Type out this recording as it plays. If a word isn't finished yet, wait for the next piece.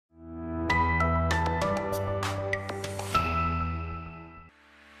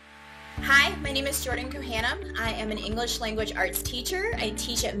My name is Jordan Kohanim. I am an English language arts teacher. I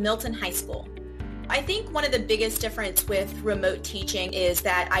teach at Milton High School. I think one of the biggest difference with remote teaching is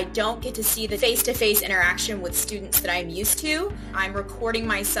that I don't get to see the face-to-face interaction with students that I'm used to. I'm recording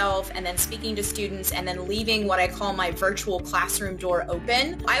myself and then speaking to students and then leaving what I call my virtual classroom door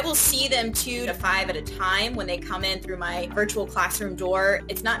open. I will see them 2 to 5 at a time when they come in through my virtual classroom door.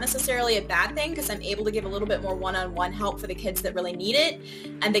 It's not necessarily a bad thing because I'm able to give a little bit more one-on-one help for the kids that really need it.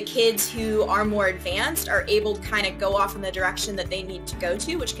 And the kids who are more advanced are able to kind of go off in the direction that they need to go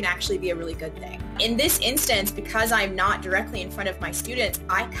to, which can actually be a really good thing. In this instance, because I'm not directly in front of my students,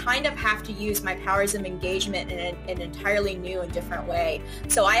 I kind of have to use my powers of engagement in an entirely new and different way.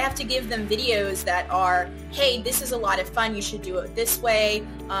 So I have to give them videos that are, hey, this is a lot of fun, you should do it this way,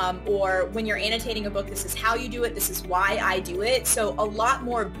 or when you're annotating a book, this is how you do it, this is why I do it. So a lot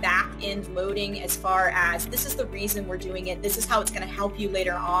more back-end loading as far as this is the reason we're doing it, this is how it's going to help you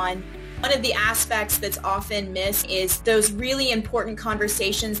later on. One of the aspects that's often missed is those really important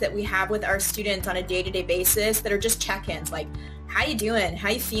conversations that we have with our students on a day-to-day basis that are just check-ins, like, how you doing? How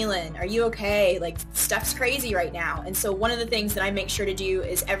you feeling? Are you okay? Like, stuff's crazy right now. And so one of the things that I make sure to do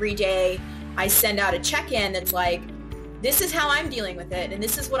is every day I send out a check-in that's like, this is how I'm dealing with it, and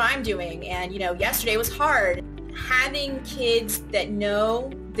this is what I'm doing. And, yesterday was hard. Having kids that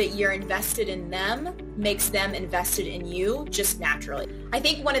know that you're invested in them makes them invested in you just naturally. I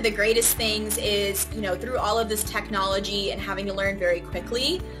think one of the greatest things is, through all of this technology and having to learn very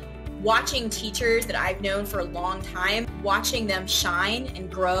quickly, watching teachers that I've known for a long time, watching them shine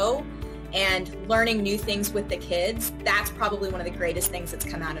and grow and learning new things with the kids, that's probably one of the greatest things that's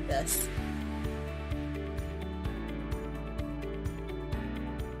come out of this.